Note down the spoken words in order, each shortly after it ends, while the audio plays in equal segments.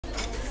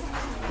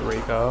Here we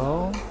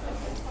go.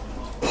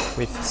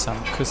 With some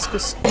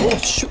couscous. Oh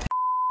shoot!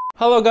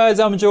 Hello guys,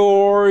 I'm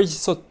George.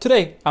 So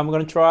today I'm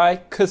gonna try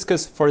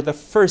couscous for the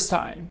first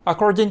time.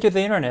 According to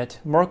the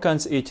internet,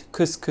 Moroccans eat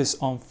couscous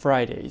on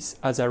Fridays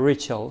as a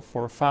ritual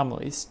for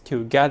families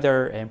to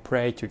gather and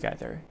pray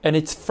together. And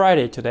it's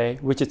Friday today,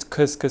 which is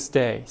couscous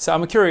day. So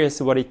I'm curious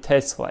what it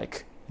tastes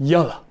like.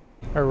 Yalla!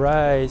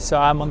 Alright, so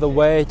I'm on the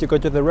way to go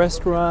to the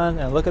restaurant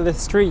and look at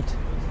this street.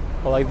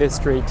 I like this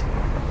street.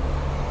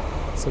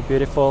 So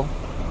beautiful.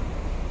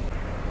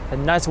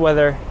 And nice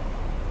weather.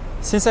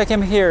 Since I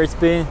came here, it's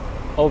been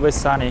always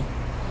sunny,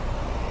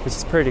 which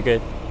is pretty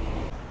good.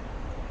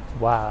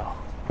 Wow,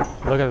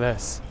 look at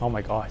this. Oh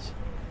my gosh,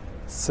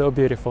 so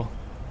beautiful.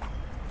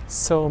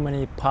 So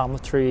many palm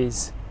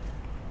trees,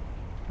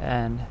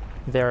 and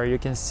there you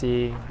can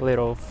see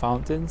little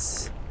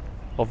fountains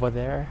over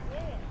there.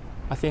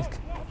 I think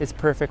it's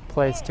perfect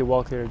place to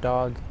walk your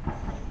dog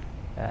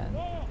and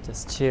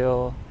just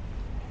chill.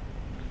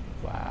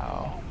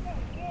 Wow,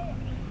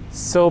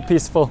 so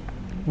peaceful.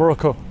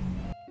 Morocco.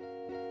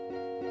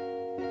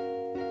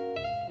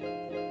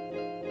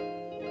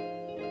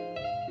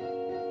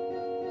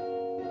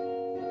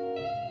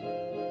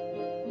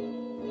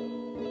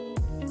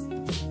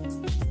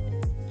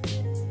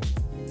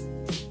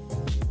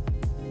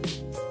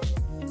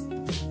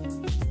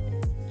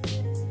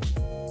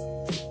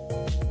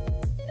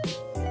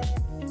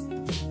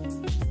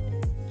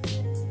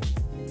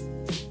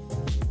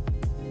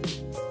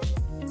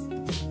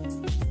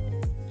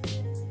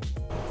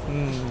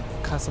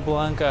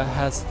 Casablanca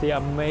has the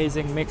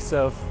amazing mix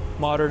of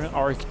modern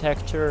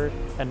architecture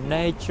and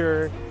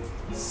nature.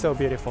 So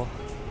beautiful.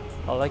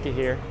 I like it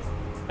here.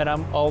 And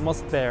I'm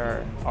almost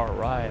there.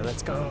 Alright,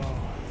 let's go.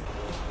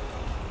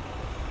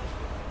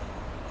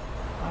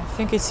 I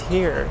think it's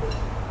here.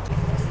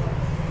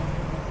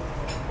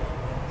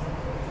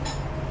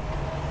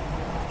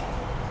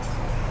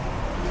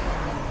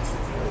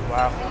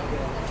 Wow.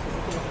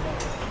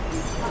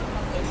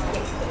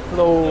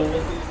 Hello.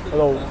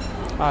 Hello.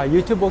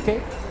 YouTube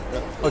okay?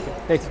 Okay,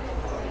 thanks.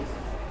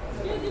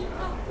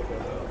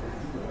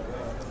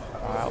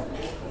 Wow.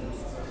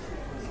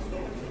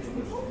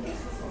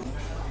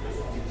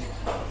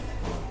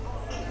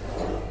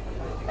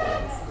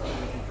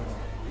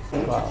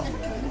 Wow.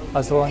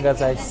 As long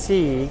as I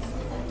see,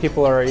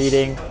 people are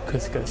eating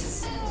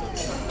couscous.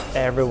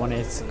 Everyone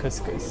eats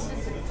couscous.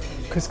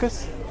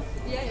 Couscous?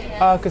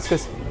 Yeah.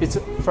 Couscous. It's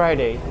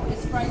Friday.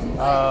 It's Friday.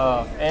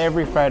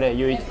 Every Friday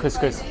you eat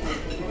couscous.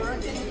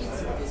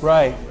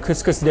 Right,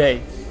 couscous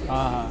day.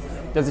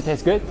 Does it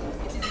taste good?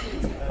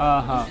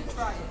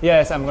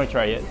 Yes, I'm gonna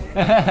try it.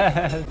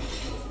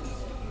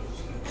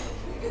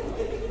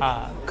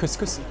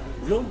 Couscous?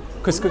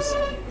 Couscous.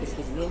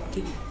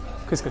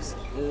 Couscous.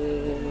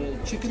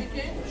 Chicken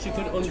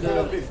on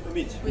the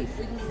meat.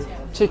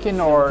 Chicken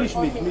or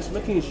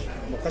beef.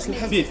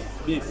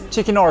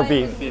 Chicken or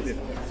beef.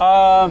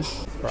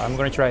 I'm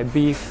gonna try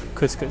beef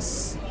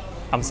couscous.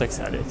 I'm so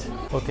excited.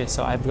 Okay,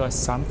 so I've got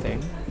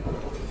something.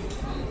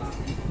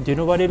 Do you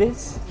know what it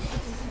is?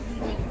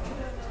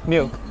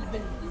 Milk.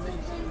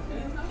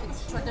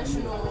 It's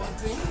traditional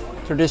drink.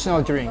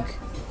 Traditional drink.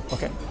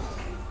 Okay.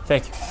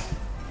 Thank you.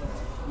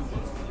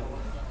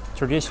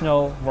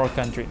 Traditional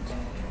Moroccan drink.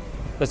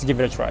 Let's give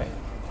it a try.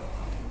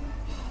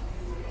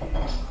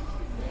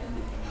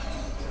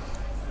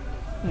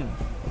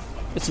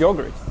 It's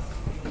yogurt.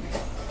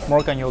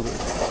 Moroccan yogurt.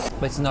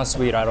 But it's not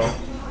sweet at all.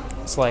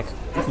 It's like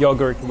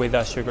yogurt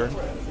without sugar.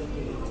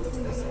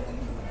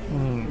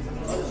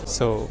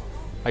 So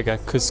I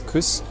got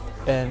couscous,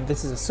 and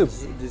this is a soup.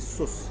 This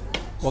sauce.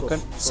 What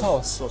kind?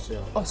 Sauce. Sauce, yeah.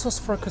 Oh, sauce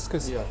for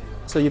couscous. Yeah.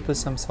 So you put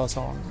some sauce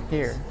on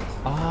here.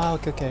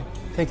 Okay.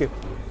 Thank you.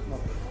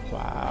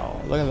 Wow,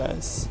 look at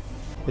this.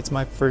 It's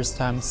my first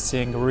time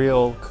seeing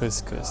real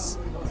couscous.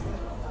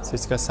 So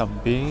it's got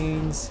some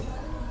beans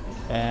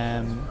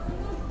and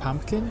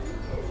pumpkin,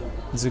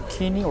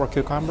 zucchini or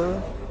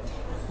cucumber,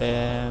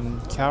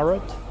 and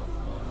carrot,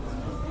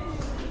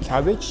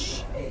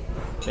 cabbage,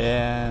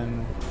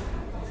 and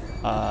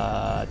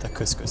the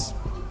couscous,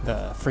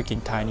 the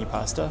freaking tiny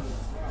pasta,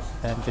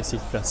 and this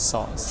is the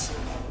sauce.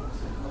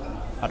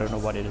 I don't know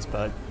what it is,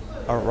 but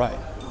alright.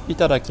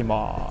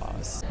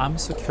 Itadakimasu. I'm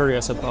so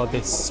curious about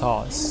this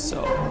sauce,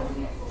 so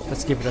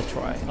let's give it a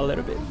try a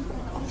little bit.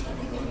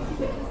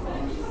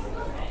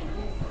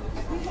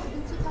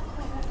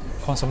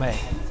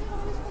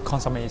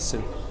 Consomme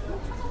soup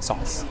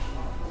sauce.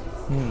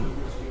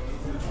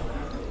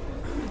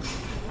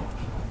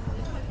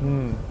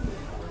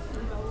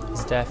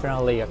 It's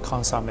definitely a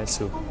consomme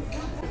soup.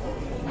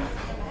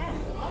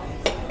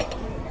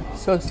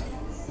 Sauce?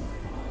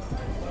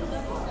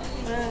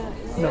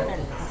 No.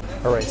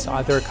 Alright, so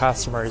other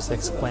customers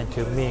explained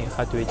to me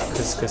how to eat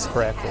couscous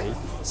correctly.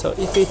 So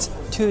if it's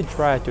too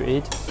dry to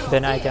eat,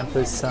 then I can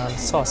put some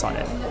sauce on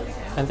it.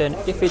 And then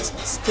if it's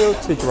still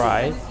too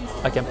dry,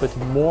 I can put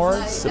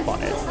more soup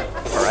on it.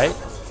 Alright,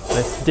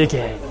 let's dig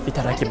in.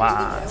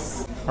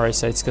 Itadakimasu. Alright,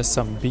 so it's got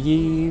some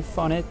beef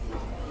on it.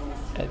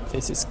 And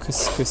this is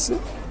couscous.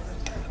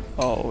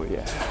 Oh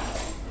yeah.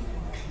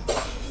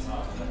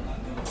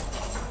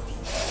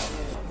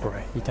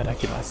 Alright,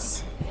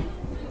 itadakimasu.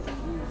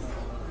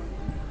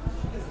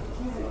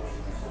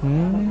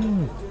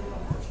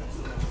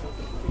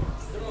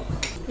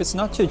 It's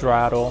not too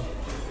dry at all.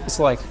 It's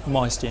like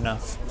moist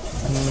enough.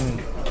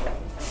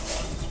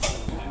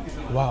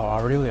 Wow,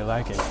 I really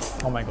like it.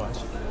 Oh my gosh.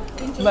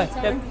 But,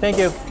 yep, thank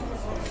you.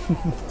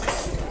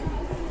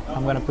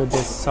 I'm gonna put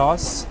this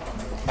sauce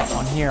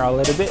on here a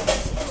little bit.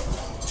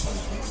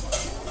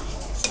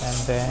 And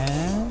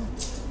then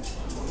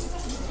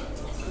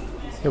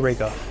here we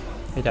go.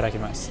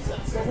 Itadakimasu.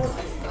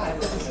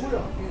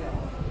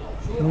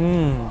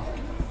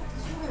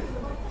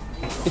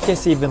 It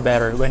tastes even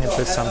better when you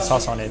put some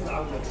sauce on it.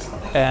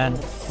 And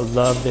I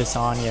love this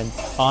onion.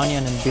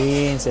 Onion and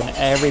beans and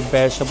every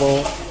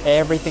vegetable,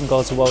 everything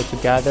goes well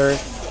together.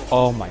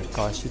 Oh my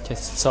gosh, it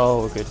tastes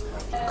so good.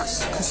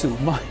 Couscous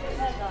umai.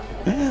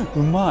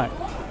 Umai.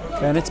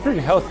 And it's pretty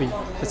healthy.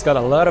 It's got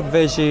a lot of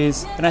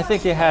veggies and I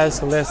think it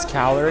has less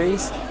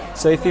calories.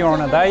 So if you're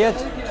on a diet,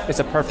 it's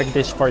a perfect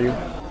dish for you.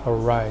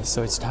 Alright,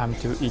 so it's time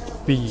to eat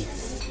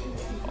beef.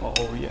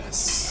 Oh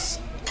yes.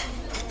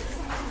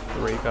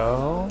 Here we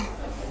go.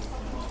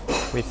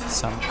 With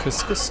some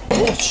couscous.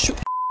 Oh shoot!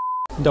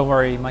 Don't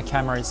worry, my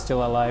camera is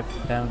still alive.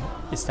 Then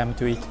it's time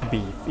to eat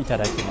beef.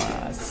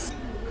 Itadakimasu.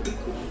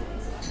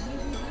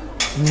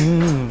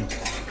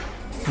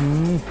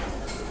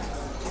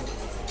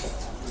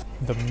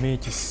 The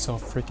meat is so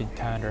freaking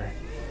tender.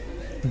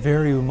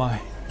 Very umai.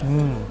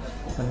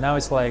 And now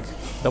it's like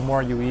the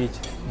more you eat,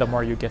 the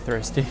more you get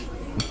thirsty.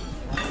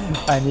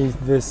 I need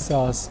this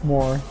sauce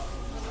more.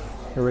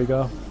 Here we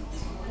go.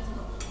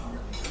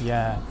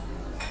 Yeah.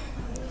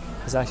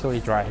 It's actually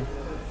dry.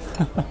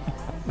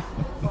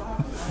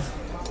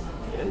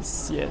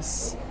 Yes,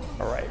 yes.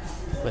 Alright,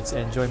 let's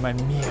enjoy my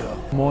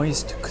meal.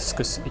 Moist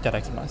couscous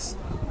itadakimasu.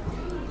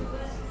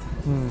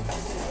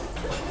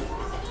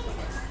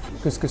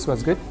 Couscous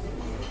was good?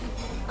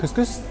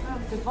 Couscous?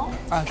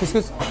 Ah,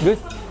 couscous, good?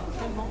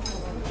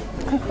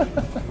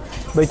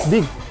 But it's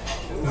big.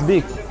 It's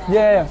big.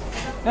 Yeah.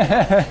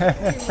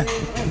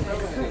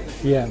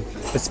 Yeah,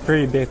 it's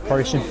pretty big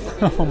portion.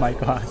 Oh my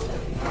god.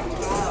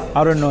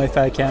 I don't know if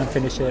I can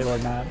finish it or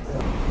not.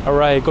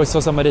 Alright, ごちそ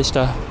うさまでし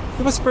た.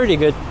 It was pretty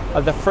good.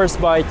 The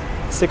first bite,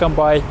 second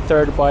bite,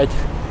 third bite.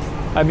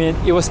 I mean,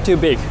 it was too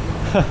big.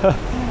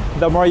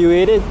 The more you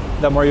eat it,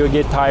 the more you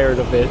get tired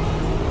of it.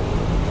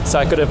 So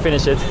I couldn't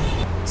finish it.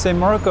 So in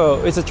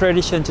Morocco, it's a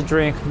tradition to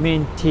drink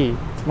mint tea.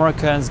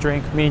 Moroccans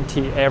drink mint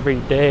tea every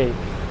day.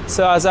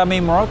 So as I'm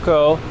in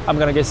Morocco, I'm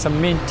gonna get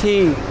some mint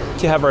tea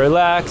to have a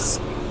relax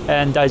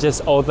and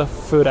digest all the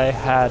food I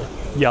had.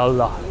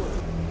 Yalla.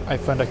 I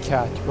found a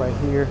cat right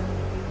here.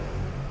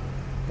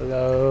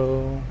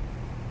 Hello.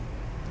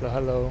 Hello,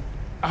 hello.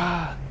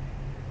 Ah,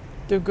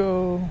 to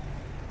go.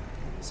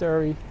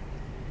 Sorry.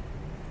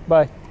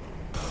 Bye.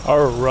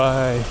 All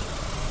right.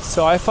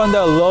 So I found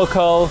a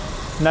local,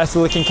 nice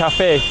looking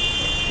cafe.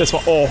 This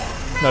one. Oh,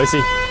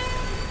 noisy.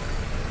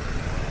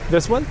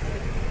 This one?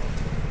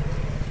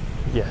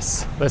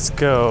 Yes, let's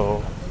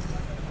go.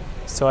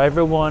 So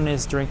everyone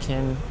is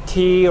drinking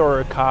tea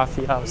or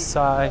coffee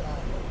outside.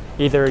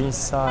 Either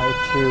inside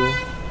too.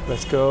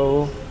 Let's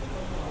go.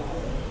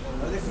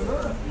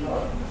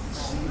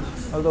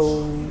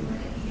 Hello.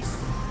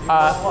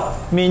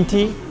 Mint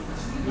tea?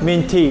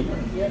 Mint tea.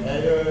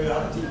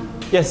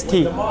 Yes,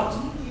 tea.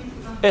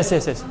 Yes,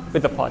 yes, yes.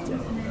 With the pot,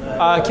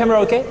 yeah. Camera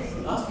okay?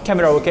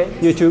 Camera okay?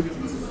 YouTube?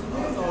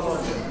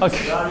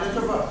 Okay.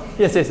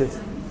 Yes, yes, yes.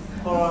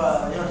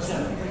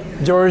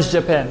 FoodWars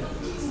Japan.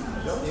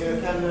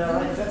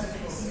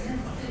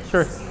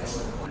 Sure.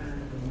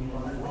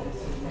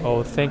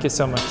 Oh, thank you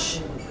so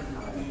much.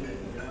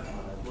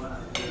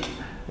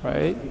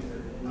 Right?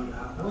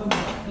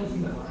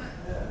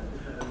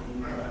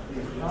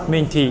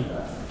 Mint tea.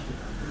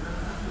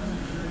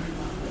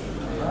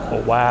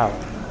 Oh, wow.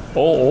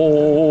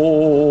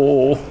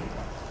 Oh.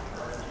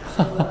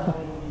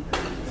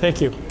 Thank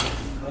you.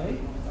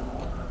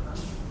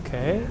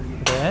 Okay,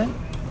 then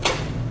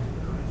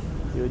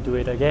you do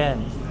it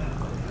again.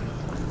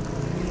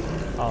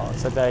 Oh,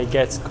 so that it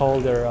gets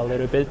colder a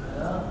little bit.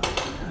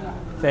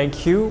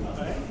 Thank you,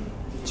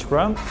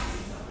 Trump.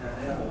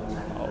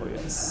 Oh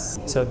yes.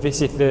 So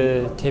this is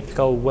the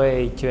typical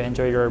way to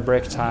enjoy your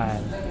break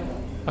time,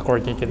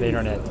 according to the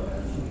internet.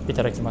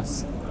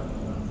 Itadakimasu.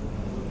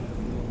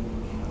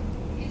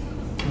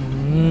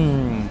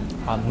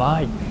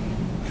 Amai.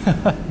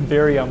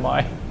 Very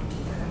amai.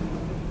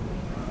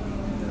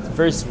 It's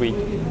very sweet,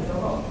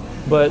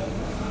 but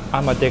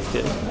I'm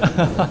addicted.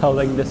 I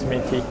like this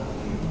mint tea.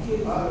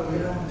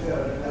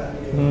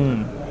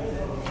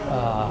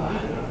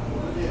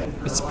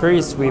 It's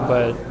pretty sweet,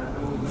 but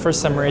for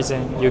some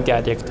reason you get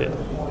addicted.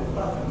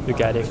 You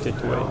get addicted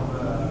to it.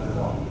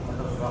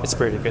 It's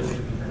pretty good.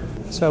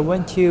 So I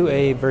went to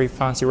a very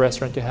fancy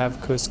restaurant to have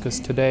couscous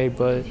today,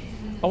 but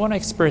I want to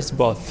experience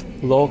both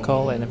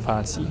local and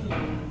fancy.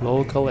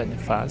 Local and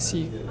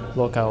fancy.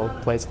 Local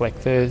place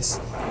like this,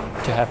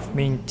 to have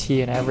mint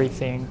tea and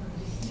everything.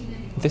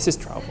 This is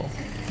travel.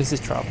 This is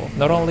travel.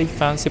 Not only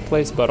fancy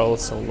place, but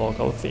also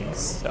local things.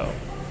 So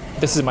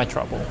This is my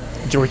trouble.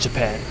 George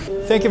Japan.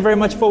 Thank you very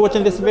much for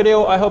watching this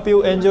video. I hope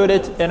you enjoyed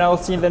it, and I'll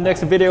see you in the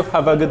next video.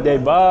 Have a good day.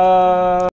 Bye.